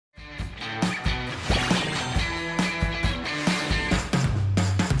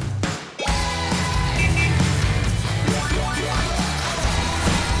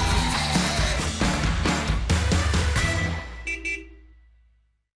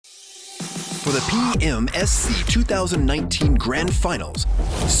For the PMSC 2019 Grand Finals,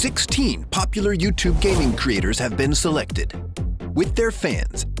 16 popular YouTube gaming creators have been selected. With their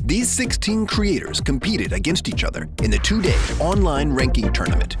fans, these 16 creators competed against each other in the 2-day online ranking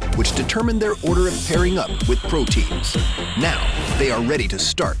tournament, which determined their order of pairing up with pro teams. Now, they are ready to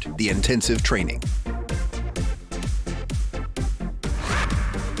start the intensive training.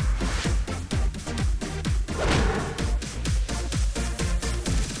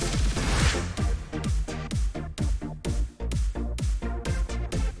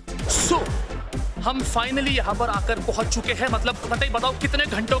 हम finally यहाँ पर आकर पहुंच चुके हैं। मतलब पता ही बताओ कितने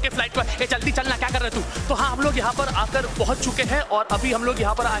घंटों के फ्लाइट पर। ये जल्दी चलना, क्या कर रहे तू? तो हाँ, हम लोग यहाँ पर आकर पहुंच चुके हैं और अभी हम लोग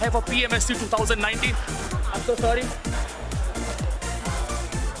यहाँ पर आए हैं for PMSC 2019। I'm so sorry.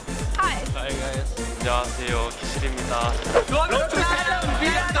 Hi. Hi guys. 안녕하세요. 기실입니다. Welcome to Stardom. We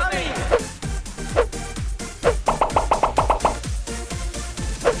are coming.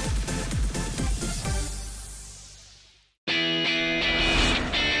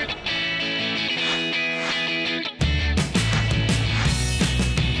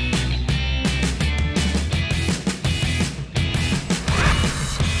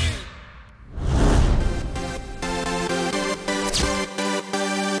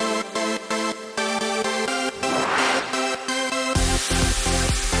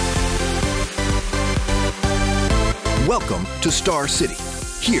 Welcome to Star City.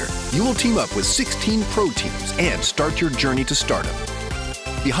 Here, you will team up with 16 pro teams and start your journey to stardom.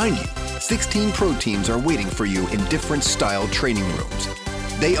 Behind you, 16 pro teams are waiting for you in different style training rooms.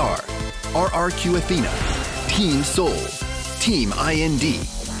 They are RRQ Athena, Team Seoul, Team IND,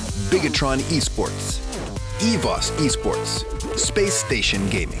 Bigatron Esports, EVOS Esports, Space Station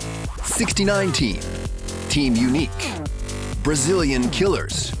Gaming, 69 Team, Team Unique, Brazilian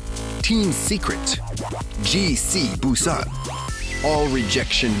Killers, Team Secret, GC Busan, All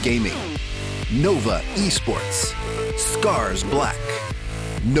Rejection Gaming, Nova Esports, Scars Black,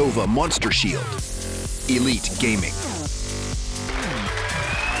 Nova Monster Shield, Elite Gaming.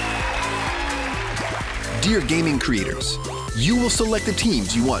 Dear gaming creators, you will select the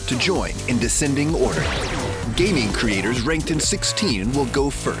teams you want to join in descending order. Gaming creators ranked in 16 will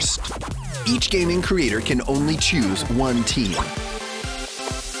go first. Each gaming creator can only choose one team.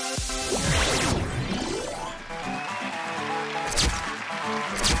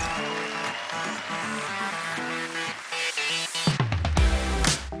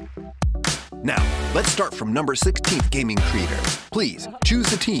 Now, let's start from number 16th gaming creator. Please, choose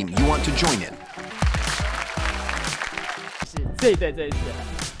the team you want to join in. 这一次。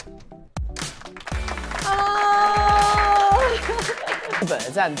日本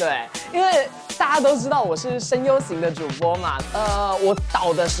的战队，因为大家都知道我是声优型的主播嘛，我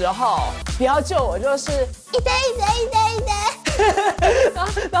倒的时候不要救我就是一堆，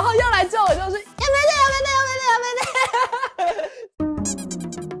然后要来救我就是要没得。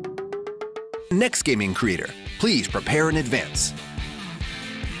Next gaming creator, please prepare in advance.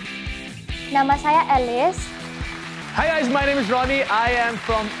 Nama saya Alice. Hi guys, my name is Rawknee. I am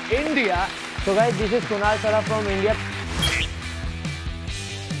from India. So guys, this is Kunal Sara from India.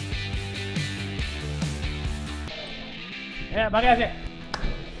 Yeah, bagay.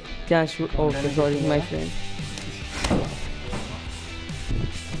 Can shoot? Oh, sorry, my friend.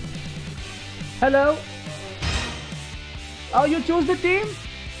 Hello. Oh, you choose the team?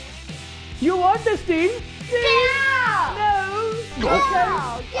 You want this team? Yeah! No. Okay.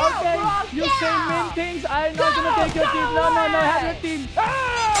 You say mean things. I'm not gonna take your team. No. Have your team.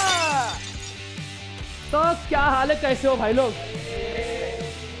 Ah! तो क्या हाल है कैसे हो भाई लोग?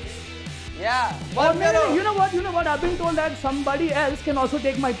 Yeah. Or maybe, you know what? I've been told that somebody else can also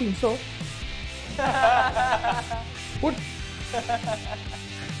take my team. So.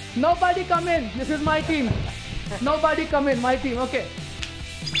 Nobody come in. This is my team. Nobody come in. My team. Okay.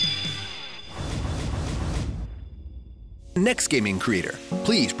 Next gaming creator,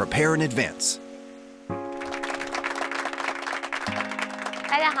 please prepare in advance.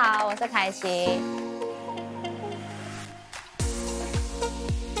 大家好，我是凯西。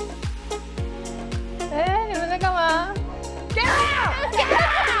哎，你们在干嘛？给我！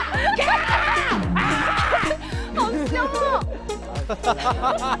好凶哦！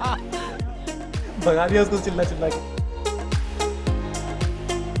 भगा दिया उसको चिल्ला के।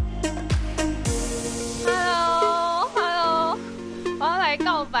 Hello， 我要来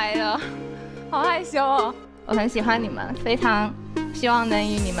告白了，好害羞哦。我很喜欢你们，非常希望能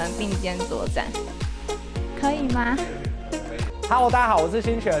与你们并肩作战，可以吗 Hello， 大家好，我是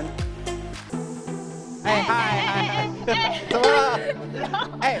新璇。嗨，怎么了？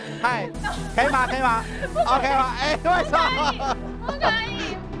嗨，可以吗？OK 吗？哎，为什么？不可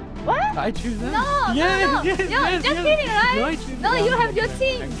以。What? I choose them. No, Yes, no, no. yes, You're yes, just yes. kidding, right? No, I choose No, them. you have your Thank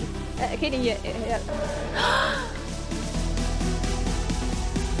team. you. Kidding, yeah.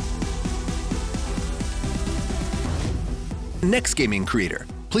 Next gaming creator,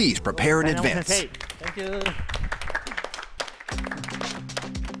 please prepare in advance. Thank you.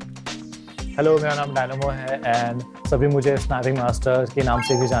 Hello, मेरा नाम dynamo है and सभी मुझे snapping master के नाम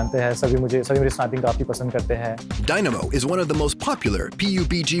से भी जानते हैं। सभी मेरी स्नैपिंग काफ़ी पसंद करते हैं। Dynamo is one of the most popular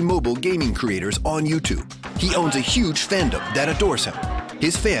PUBG mobile gaming creators on YouTube. He owns a huge fandom that adores him.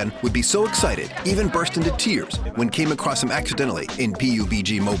 His fan would be so excited, even burst into tears when came across him accidentally in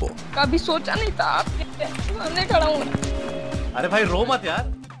PUBG Mobile. कभी सोचा नहीं था आपके सामने खड़ा हूँ। अरे भाई रो मत यार।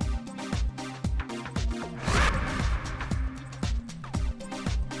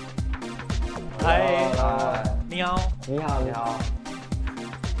 Hi. Ni hao. Ni hao.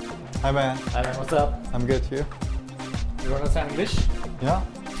 Hi man, Hi man, what's up? I'm good. You? You understand English? Yeah.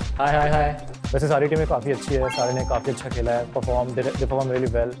 Hi. वैसे सारी टीमें काफ़ी अच्छी है, सारे ने काफ़ी अच्छा खेला है, they perform really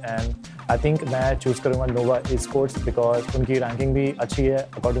well and I think मैं चूज़ करूँगा नोवा esports because उनकी रैंकिंग भी अच्छी है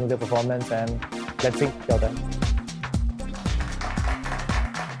according to their performance and let's see क्या होता है।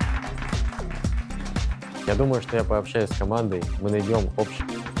 Я думаю, что я пообщаюсь с командой, мы найдем общий.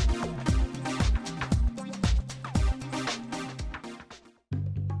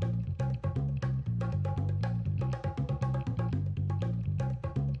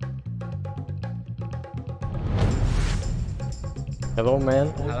 Hello, man.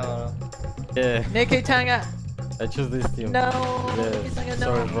 Hello. Yeah, Nikki Tanga. I choose this team. No. Yeah,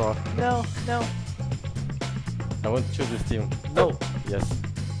 sorry, bro. No. I want to choose this team. No. Yes.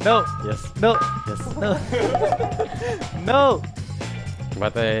 No. Yes. No. Yes. No. No.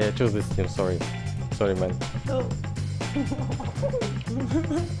 But I choose this team. Sorry, man. No.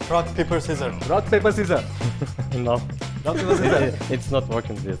 Rock, paper, scissors. Rock, paper, scissors. No. Rock, paper, scissors. It's not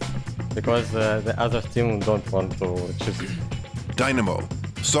working this because the other team don't want to choose. Dynamo,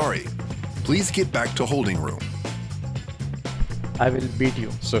 sorry. Please get back to holding room. I will beat you.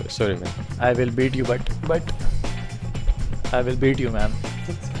 Sorry, man. I will beat you, but I will beat you, man.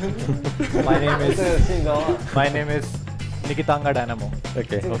 My name is Nikitanga Dynamo.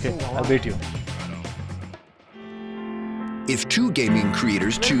 Okay. I'll beat you. If two gaming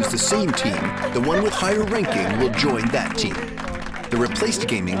creators choose the same team, the one with higher ranking will join that team. The replaced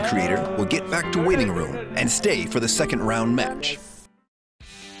gaming creator will get back to waiting room and stay for the second round match.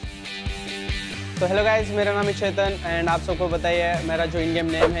 तो hello guys, मेरा नाम है चेतन and आप सबको बताइए मेरा जो इन game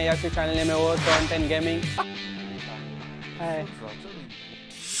name है या फिर चैनल नेम है वो Kronten Gaming। Hi.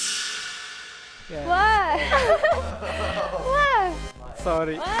 What?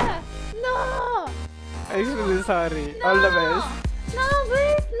 Sorry। No. Actually sorry। All the best। No,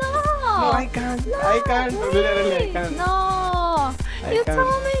 please, no. No, I can't. I can't. Literally, I can't. No. You can't.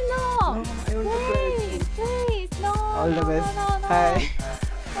 told me no. I want to play. Please, no. All the best। No. Hi।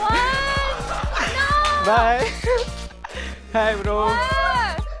 What? No. Bye। Hi bro। What?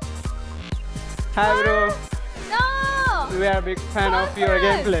 Hi bro। No. We are a big fan of your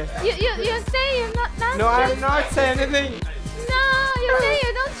gameplay। You say you're not No, I'm not saying anything। No, you say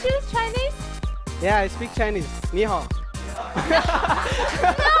you don't choose Chinese? Yeah, I speak Chinese。你好。No,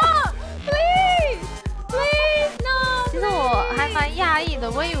 please, no. 其实我还蛮讶异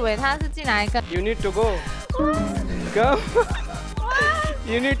的，我以为他是进来跟。 You need to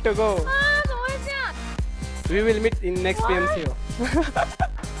go。Go。You need to go。啊，怎么会这样？ We will meet in next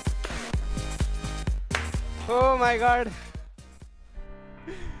PMC。Oh my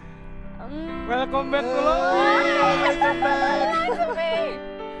God。Welcome back to Welcome back.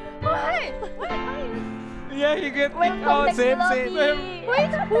 Why? Yeah, you get Welcome out. back, Same.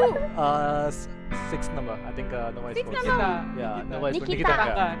 Wait, who? 6th number. I think Nova is Sixth good. number. Yeah, Nova is good.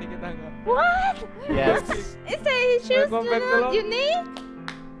 Nikitanga. Nikitanga. What? Yes, It says he choose Welcome back, hello. unique.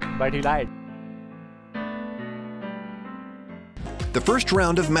 but he lied. The first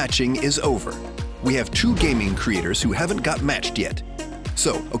round of matching is over. We have two gaming creators who haven't got matched yet.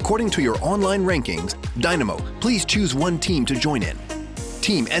 So, according to your online rankings, Dynamo, please choose one team to join in.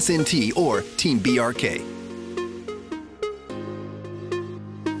 Team SNT or Team BRK.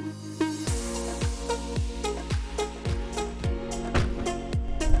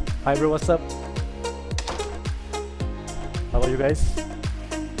 Hi bro, what's up? How are you guys?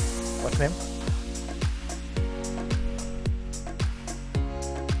 What's name?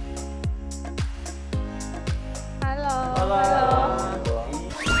 Hello.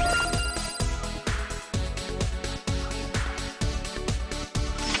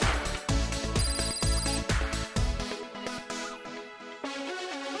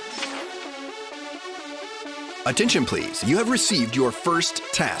 A Attention please, you have received your first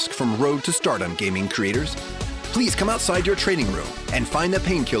task from Road to Stardom gaming creators. Please come outside your training room and find the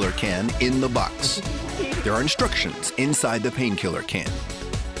painkiller can in the box. There are instructions inside the painkiller can.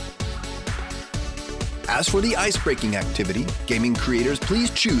 As for the ice-breaking activity, gaming creators, please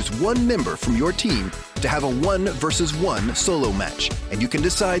choose one member from your team to have a 1 versus 1 solo match, and you can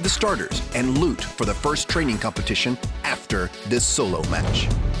decide the starters and loot for the first training competition after this solo match.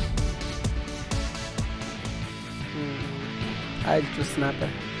 I just snap it.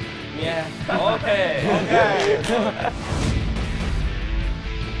 Yeah. Okay.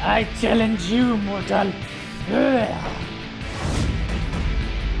 I challenge you, mortal.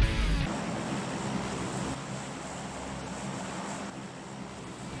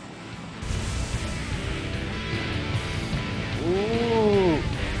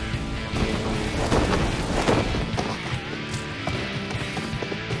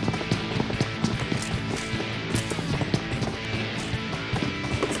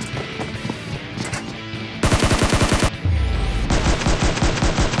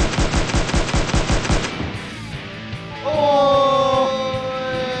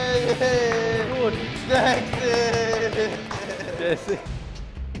 जैसे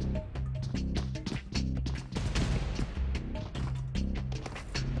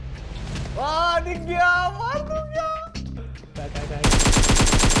दिख गया, मार दूंगा।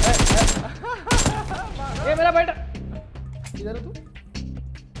 ये मेरा बेटा इधर है तू।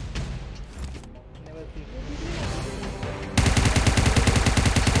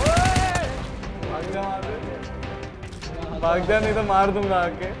 भाग जा नहीं तो मार दूंगा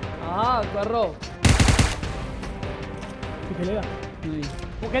आके। हाँ कर रहा हूँ। तू खेलेगा? नहीं।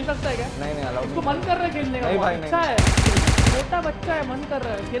 वो खेल सकता है क्या? नहीं अलाउड। उसको मन कर रहा है खेलने का। नहीं भाई अच्छा है। छोटा बच्चा है, मन कर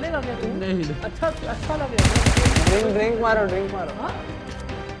रहा है। खेलेगा क्या तू? नहीं। अच्छा लगे। ड्रिंक मारो। हाँ?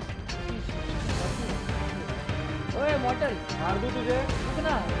 ओए मॉर्टल, मार दूँ तुझे?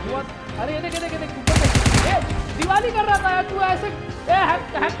 रुकना। अरे ये देख ऊपर देख। ए दिवाली कर रहा था यार तू ऐसे। ए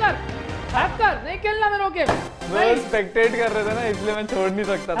हैकर नहीं खेलना मेरे को। मैं स्पेक्टेट कर रहे थे ना, इसलिए मैं छोड़ नहीं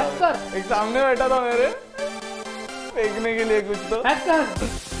सकता था। एक सामने बैठा था मेरे, फेंकने के लिए कुछ तो।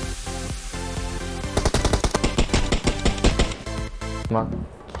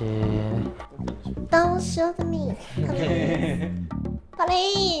 Don't shoot me,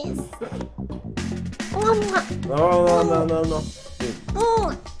 please. No.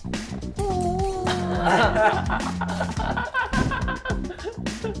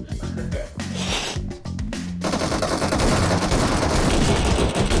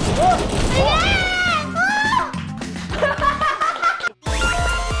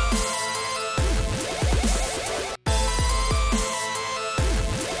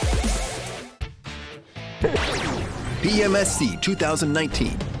 PMSC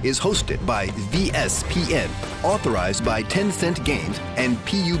 2019 is hosted by VSPN, authorized by SinedxGames and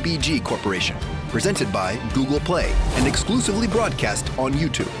PUBG Corporation, presented by Google Play, and exclusively broadcast on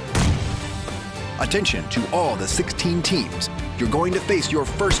YouTube. Attention to all the 16 teams. You're going to face your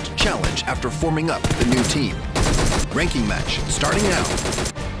first challenge after forming up the new team. Ranking match starting now.